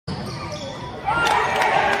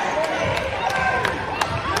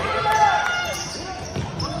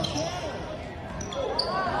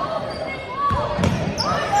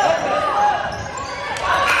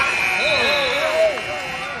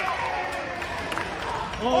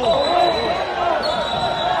This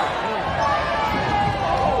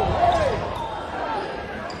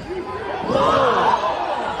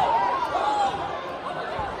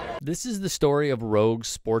is the story of rogue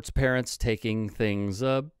sports parents taking things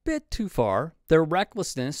a bit too far. Their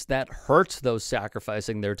recklessness that hurts those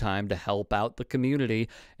sacrificing their time to help out the community,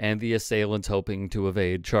 and the assailants hoping to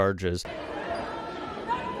evade charges.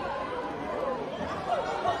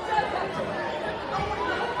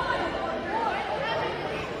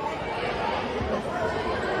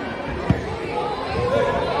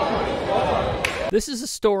 This is a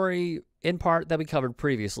story, in part, that we covered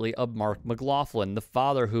previously of Mark McLaughlin, the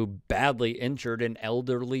father who badly injured an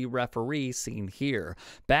elderly referee seen here.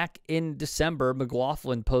 Back in December,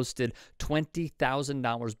 McLaughlin posted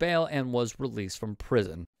 $20,000 bail and was released from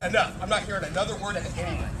prison. Enough. I'm not hearing another word of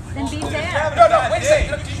anything. Then be fair. No, wait a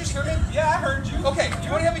second. Did you just hear me? Yeah, I heard you. Okay,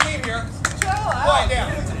 you want to have a game here? Chill out. Quiet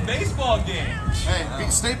down. It's a baseball game. Hey,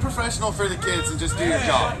 stay professional for the kids and just do your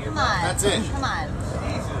job. Come on. That's it. Come on.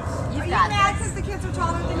 Jesus. You've Are you got mad this. because the kids are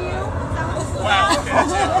taller than you? Is that what Wow. Okay,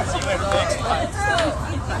 that's it. See you later. Thanks.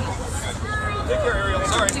 Take care, Ariel.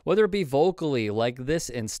 Sorry. Whether it be vocally, like this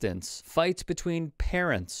instance, fights between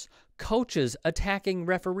parents, coaches attacking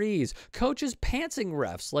referees, coaches pantsing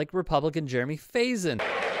refs like Republican Jeremy Faison,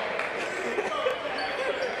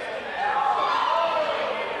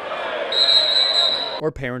 or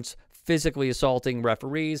parents physically assaulting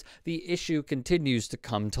referees, the issue continues to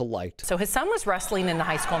come to light. So his son was wrestling in the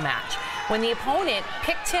high school match. When the opponent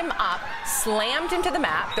picked him up, slammed into the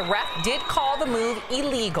mat, the ref did call the move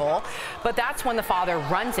illegal, but that's when the father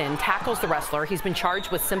runs in, tackles the wrestler. He's been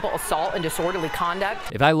charged with simple assault and disorderly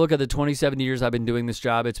conduct. If I look at the 27 years I've been doing this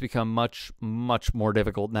job, it's become much, much more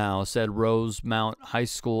difficult now, said Rosemount High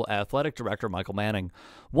School Athletic Director Michael Manning.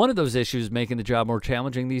 One of those issues making the job more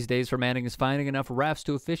challenging these days for Manning is finding enough refs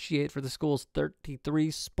to officiate for the school's 33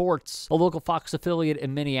 sports. A local Fox affiliate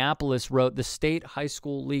in Minneapolis wrote, "The State High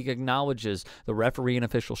School League acknowledges the referee and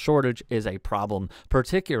official shortage is a problem,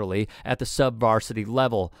 particularly at the sub-varsity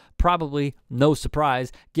level. Probably no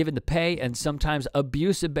surprise, given the pay and sometimes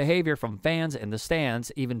abusive behavior from fans in the stands,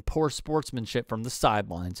 even poor sportsmanship from the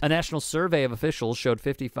sidelines." A national survey of officials showed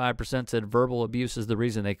 55% said verbal abuse is the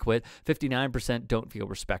reason they quit, 59% don't feel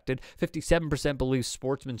respected, 57% believe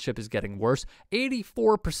sportsmanship is getting worse,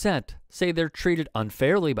 84% say they're treated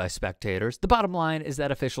unfairly by spectators. The bottom line is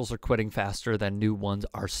that officials are quitting faster than new ones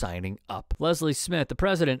are signing up. Leslie Smith, the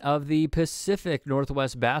president of the Pacific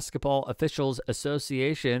Northwest Basketball Officials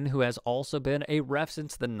Association, who has also been a ref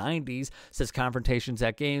since the 90s, says confrontations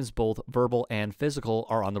at games, both verbal and physical,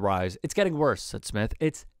 are on the rise. "It's getting worse," said Smith.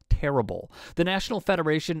 "It's terrible." The National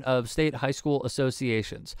Federation of State High School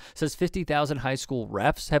Associations says 50,000 high school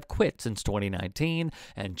refs have quit since 2019,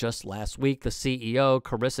 and just last week, the CEO,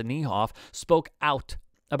 Carissa Niehoff, spoke out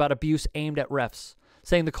about abuse aimed at refs,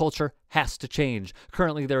 saying the culture has to change.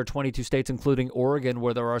 Currently, there are 22 states, including Oregon,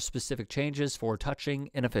 where there are specific changes for touching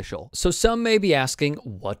an official. So some may be asking,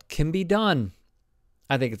 what can be done?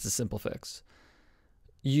 I think it's a simple fix.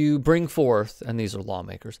 You bring forth, and these are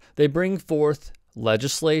lawmakers, they bring forth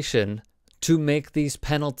legislation to make these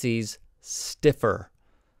penalties stiffer,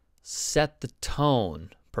 set the tone,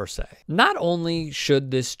 per se. Not only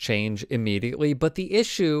should this change immediately, but the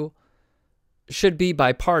issue should be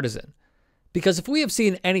bipartisan. Because if we have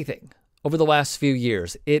seen anything over the last few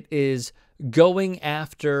years, it is going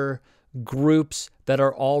after groups that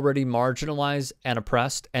are already marginalized and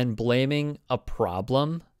oppressed and blaming a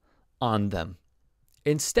problem on them.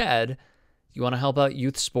 Instead, you want to help out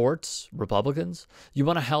youth sports, Republicans. You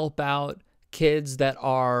want to help out kids that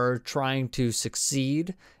are trying to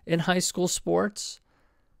succeed in high school sports.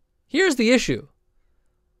 Here's the issue.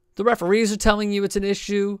 The referees are telling you it's an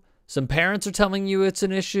issue. Some parents are telling you it's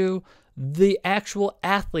an issue. The actual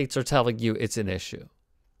athletes are telling you it's an issue.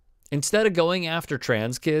 Instead of going after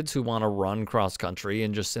trans kids who want to run cross country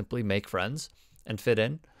and just simply make friends and fit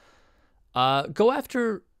in, go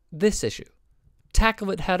after this issue.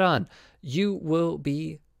 Tackle it head on. You will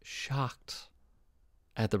be shocked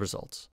at the results.